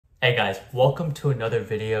Hey guys, welcome to another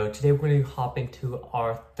video. Today we're going to hop into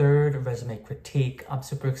our third resume critique. I'm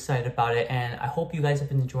super excited about it and I hope you guys have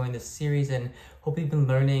been enjoying this series and hope you've been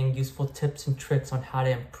learning useful tips and tricks on how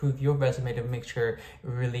to improve your resume to make sure it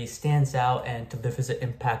really stands out and delivers the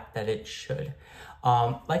impact that it should.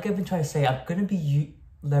 Like I've been trying to say, I'm going to be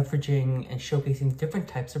leveraging and showcasing different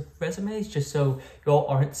types of resumes just so you all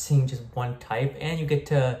aren't seeing just one type and you get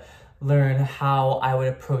to learn how I would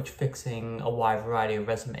approach fixing a wide variety of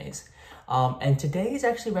resumes. And today is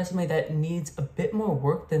actually a resume that needs a bit more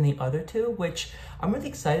work than the other two, which I'm really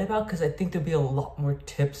excited about because I think there'll be a lot more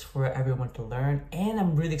tips for everyone to learn. And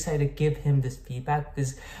I'm really excited to give him this feedback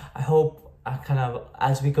because I hope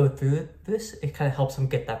as we go through this, it kind of helps him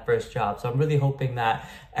get that first job. So I'm really hoping that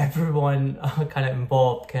everyone kind of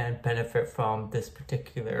involved can benefit from this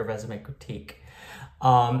particular resume critique.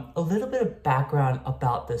 A little bit of background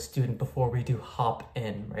about the student before we do hop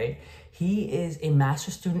in, right? He is a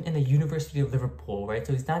master's student in the University of Liverpool, right?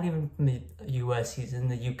 So he's not even from the US, he's in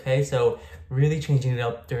the UK. So really changing it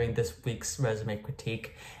up during this week's resume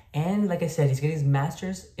critique. And like I said, he's getting his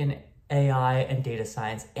master's in AI and data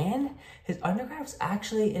science, and his undergrad was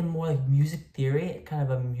actually in more like music theory, kind of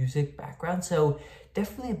a music background. So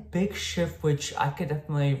definitely a big shift, which I could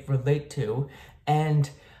definitely relate to. And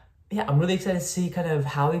yeah, I'm really excited to see kind of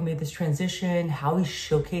how he made this transition, how he's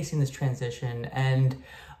showcasing this transition, and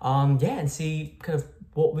and see kind of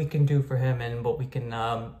what we can do for him and what we can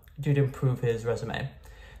do to improve his resume.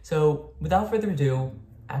 So without further ado,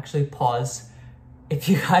 actually pause. If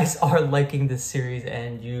you guys are liking this series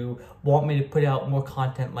and you want me to put out more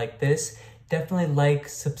content like this, definitely like,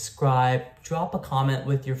 subscribe, drop a comment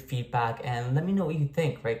with your feedback, and let me know what you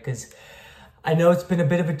think, right? Because I know it's been a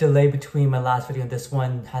bit of a delay between my last video and this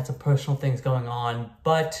one, had some personal things going on,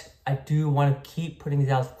 but I do want to keep putting these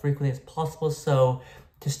out as frequently as possible. So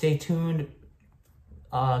to stay tuned,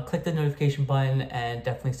 click the notification button and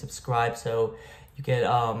definitely subscribe so you get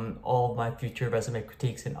all of my future resume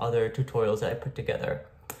critiques and other tutorials that I put together.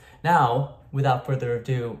 Now, without further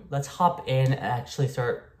ado, let's hop in and actually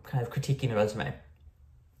start kind of critiquing the resume.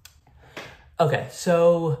 Okay,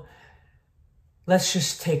 so let's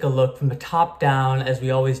just take a look from the top down as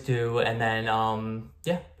we always do, and then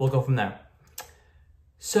we'll go from there.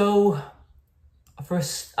 So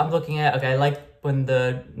first I'm looking at, okay, I like when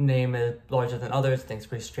the name is larger than others. I think it's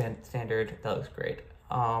pretty standard. That looks great.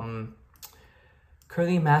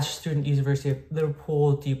 Currently a master's student, University of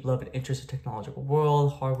Liverpool, deep love and interest in technological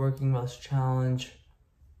world, hardworking, less challenge.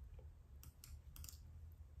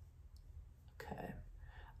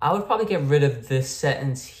 I would probably get rid of this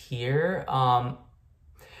sentence here. I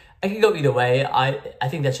could go either way. I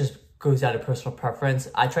think that just goes out of personal preference.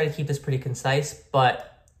 I try to keep this pretty concise,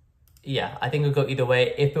 but yeah, I think it would go either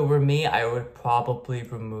way. If it were me, I would probably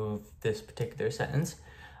remove this particular sentence.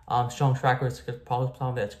 Strong track record, problem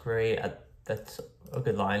solving, that's great. That's a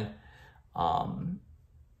good line.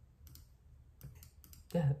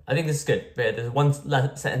 Yeah, I think this is good. There's one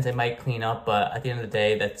sentence I might clean up, but at the end of the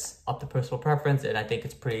day, that's up to personal preference, and I think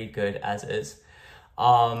it's pretty good as is.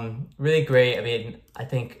 Really great. I mean, I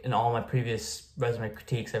think in all my previous resume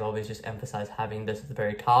critiques, I've always just emphasized having this at the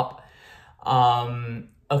very top.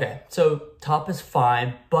 Okay, so top is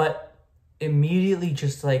fine, but immediately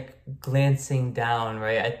just like glancing down,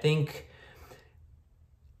 right? I think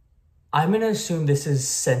I'm going to assume this is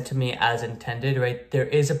sent to me as intended, right? There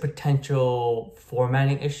is a potential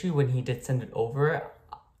formatting issue when he did send it over.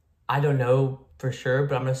 I don't know for sure,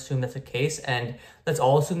 but I'm going to assume that's the case. And let's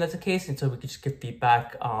all assume that's the case. And so we could just give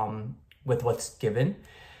feedback with what's given.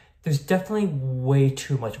 There's definitely way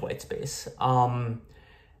too much white space.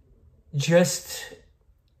 Just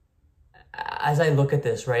as I look at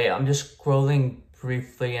this, right, I'm just scrolling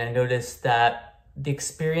briefly and I noticed that the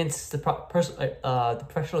experience, the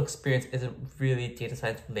professional experience isn't really data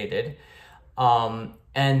science related.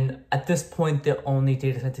 And at this point, the only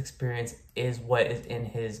data science experience is what is in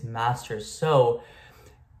his master's. So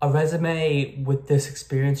a resume with this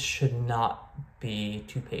experience should not be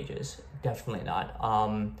 2 pages. Definitely not.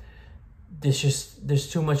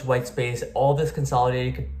 There's too much white space. All this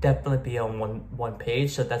consolidated could definitely be on one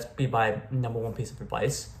page. So that's be my number one piece of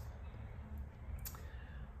advice.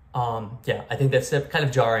 Yeah, I think that's kind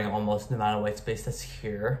of jarring almost, the amount of white space that's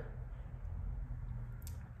here.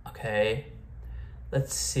 Okay,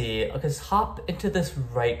 let's see. Okay, let's hop into this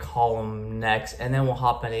right column next, and then we'll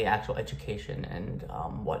hop into the actual education and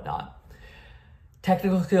whatnot.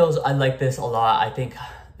 Technical skills, I like this a lot. I think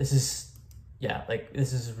this is,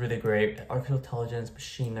 this is really great. Artificial intelligence,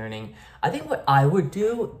 machine learning. I think what I would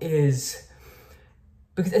do is,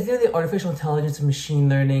 because I think the artificial intelligence and machine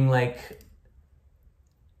learning, like,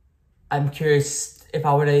 I'm curious if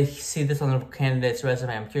I were to see this on a candidate's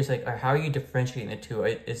resume, I'm curious, like, how are you differentiating the two?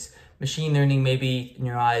 Is machine learning maybe in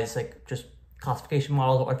your eyes like just classification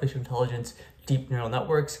models, artificial intelligence, deep neural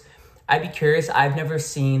networks? I'd be curious. I've never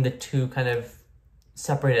seen the two kind of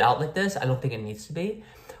separated out like this. I don't think it needs to be.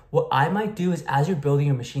 What I might do is, as you're building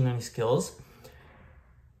your machine learning skills,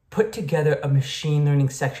 put together a machine learning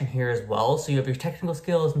section here as well. So you have your technical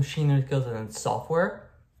skills, machine learning skills, and then software.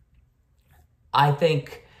 I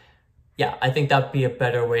think that'd be a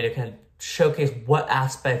better way to kind of showcase what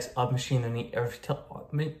aspects of machine learning are,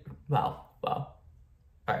 wow. All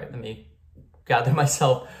right, let me gather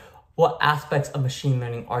myself. What aspects of machine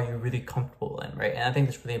learning are you really comfortable in, right? And I think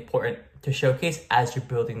that's really important to showcase as you're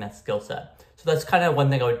building that skill set. So that's kind of one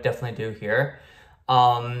thing I would definitely do here.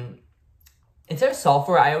 Instead of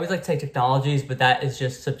software, I always like to say technologies, but that is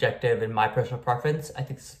just subjective in my personal preference. I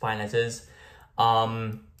think this is fine as is.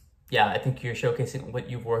 Yeah, I think you're showcasing what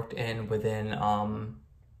you've worked in within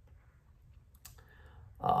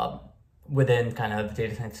within kind of the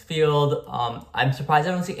data science field. I'm surprised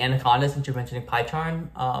I don't see Anaconda since you're mentioning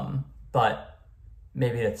PyCharm, but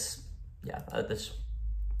maybe that's, that's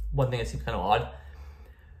one thing that seems kind of odd.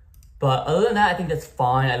 But other than that, I think that's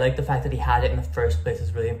fine. I like the fact that he had it in the first place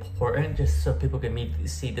is really important, just so people can immediately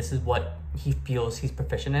see this is what he feels he's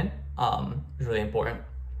proficient in. Is really important.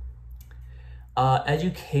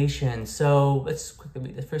 Education. So let's quickly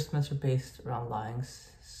read the first semester based around lying,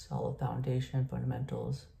 solid foundation,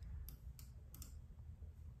 fundamentals.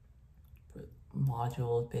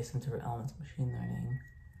 Modules based on different elements of machine learning.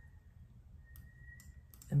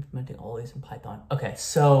 Implementing all these in Python. Okay,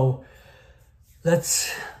 so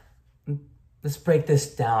let's break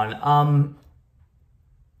this down.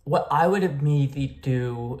 What I would immediately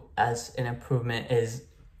do as an improvement is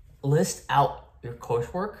list out your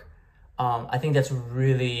coursework. I think that's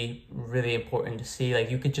really, really important to see. Like,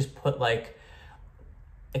 you could just put like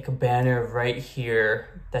a banner right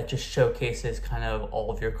here that just showcases kind of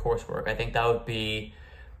all of your coursework. I think that would be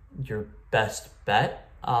your best bet.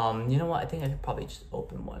 You know what? I think I could probably just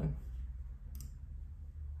open one.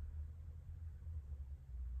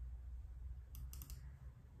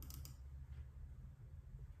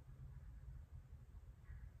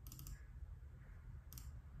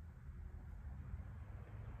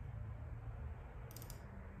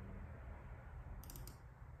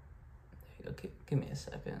 Give me a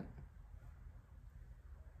second.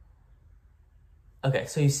 Okay,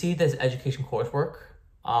 so you see this education coursework.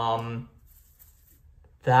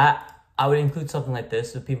 That I would include something like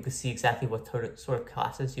this so people can see exactly what sort of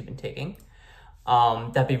classes you've been taking.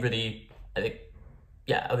 That'd be really, I think,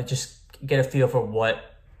 yeah, I would just get a feel for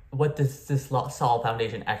what does this solid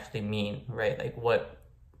foundation actually mean, right? Like, what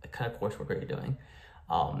kind of coursework are you doing?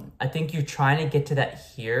 I think you're trying to get to that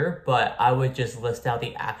here, but I would just list out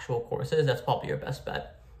the actual courses. That's probably your best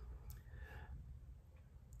bet.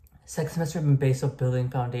 Second semester have been based on building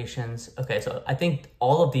foundations. Okay, so I think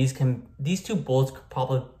all of these two bullets could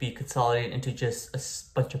probably be consolidated into just a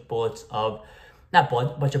bunch of bullets of, not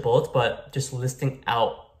bunch of bullets, but just listing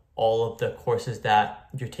out all of the courses that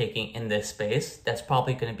you're taking in this space. That's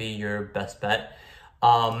probably going to be your best bet.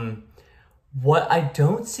 What I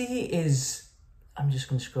don't see is, I'm just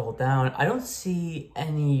going to scroll down. I don't see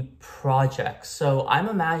any projects. So I'm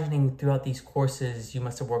imagining throughout these courses, you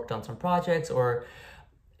must have worked on some projects or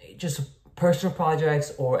just personal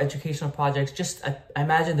projects or educational projects. I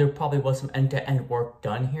imagine there probably was some end-to-end work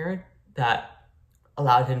done here that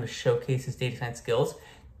allowed him to showcase his data science skills.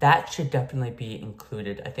 That should definitely be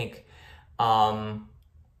included. I think,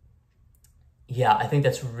 yeah, I think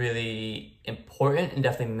that's really important and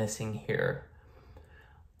definitely missing here.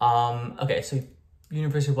 Okay, so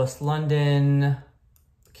University of West London,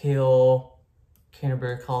 Keele,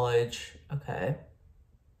 Canterbury College, okay.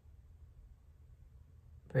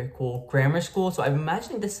 Very cool. Grammar school, so I'm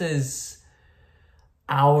imagining this is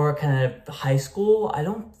our kind of high school. I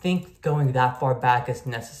don't think going that far back is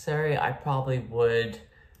necessary. I probably would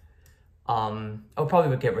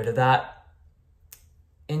get rid of that.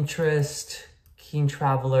 Interest, keen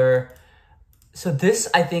traveler. So this,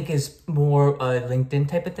 I think, is more a LinkedIn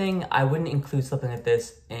type of thing. I wouldn't include something like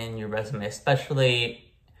this in your resume,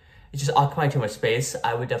 especially it's just occupying too much space.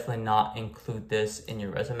 I would definitely not include this in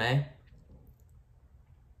your resume.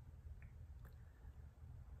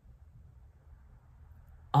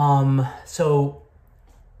 So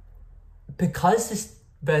because this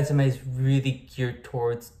resume is really geared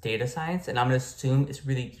towards data science, and I'm gonna assume it's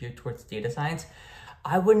really geared towards data science,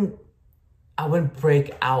 I wouldn't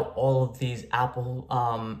break out all of these Apple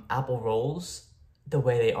roles the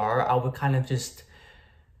way they are. I would kind of just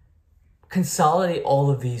consolidate all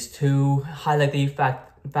of these to highlight the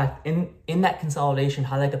fact in fact, in that consolidation,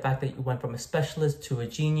 highlight the fact that you went from a specialist to a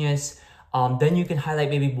genius. Then you can highlight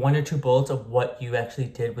maybe 1 or 2 bullets of what you actually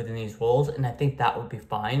did within these roles, and I think that would be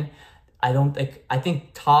fine. I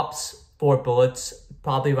think tops 4 bullets,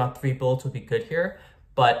 probably around 3 bullets would be good here,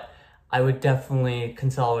 but I would definitely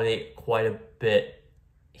consolidate quite a bit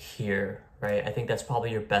here, right? I think that's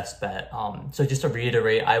probably your best bet. So just to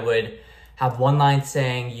reiterate, I would have 1 line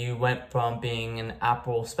saying you went from being an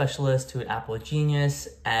Apple specialist to an Apple genius,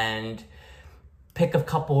 and pick a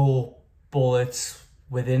couple bullets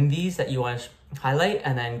within these that you want to highlight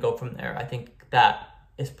and then go from there. I think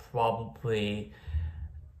that's probably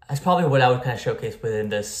what I would kind of showcase within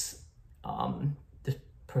this this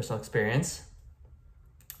personal experience.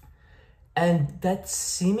 And that's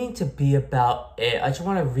seeming to be about it. I just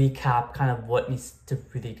want to recap kind of what needs to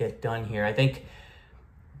really get done here. I think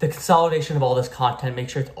the consolidation of all this content, make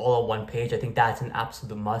sure it's all on 1 page. I think that's an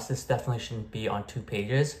absolute must. This definitely shouldn't be on 2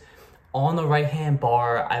 pages. On the right-hand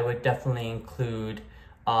bar, I would definitely include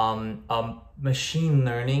a machine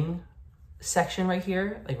learning section right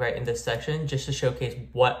here, like right in this section, just to showcase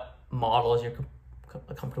what models you're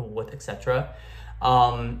comfortable with, etc.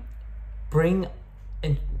 Bring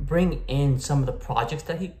in some of the projects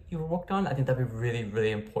that you worked on. I think that'd be really,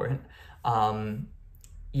 really important.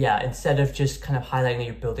 Yeah, instead of just kind of highlighting that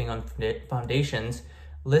you're building on foundations,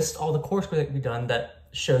 list all the coursework that you've done that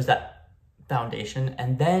shows that foundation,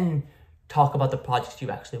 and then talk about the projects you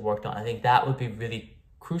actually worked on. I think that would be really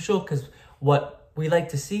crucial, because what we like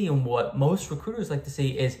to see and what most recruiters like to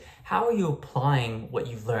see is how are you applying what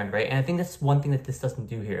you've learned, right? And I think that's one thing that this doesn't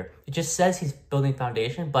do here. It just says he's building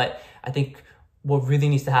foundation, but I think what really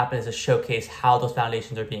needs to happen is to showcase how those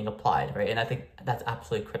foundations are being applied, right? And I think that's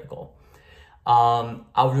absolutely critical.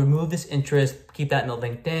 I'll remove this interest, keep that in the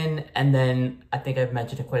LinkedIn, and then I think I've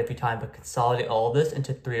mentioned it quite a few times, but consolidate all of this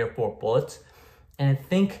into 3 or 4 bullets. And I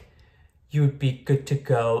think you would be good to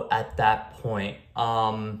go at that point.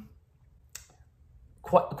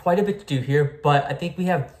 Quite a bit to do here, but I think we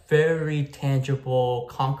have very tangible,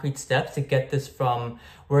 concrete steps to get this from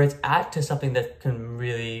where it's at to something that can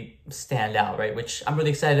really stand out, right? Which I'm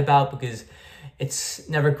really excited about, because it's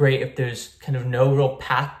never great if there's kind of no real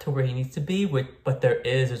path to where he needs to be, but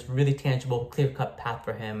there's really tangible, clear-cut path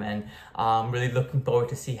for him, and I'm really looking forward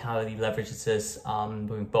to see how he leverages this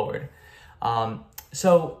moving forward.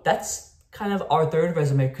 So that's kind of our 3rd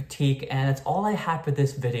resume critique, and that's all I had for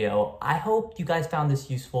this video. I hope you guys found this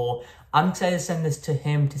useful. I'm excited to send this to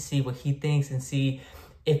him to see what he thinks and see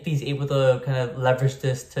if he's able to kind of leverage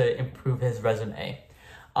this to improve his resume.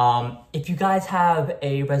 If you guys have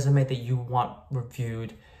a resume that you want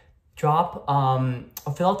reviewed, drop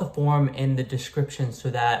or fill out the form in the description so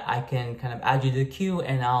that I can kind of add you to the queue,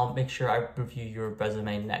 and I'll make sure I review your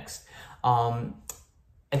resume next. I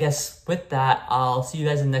guess with that, I'll see you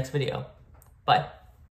guys in the next video. Bye.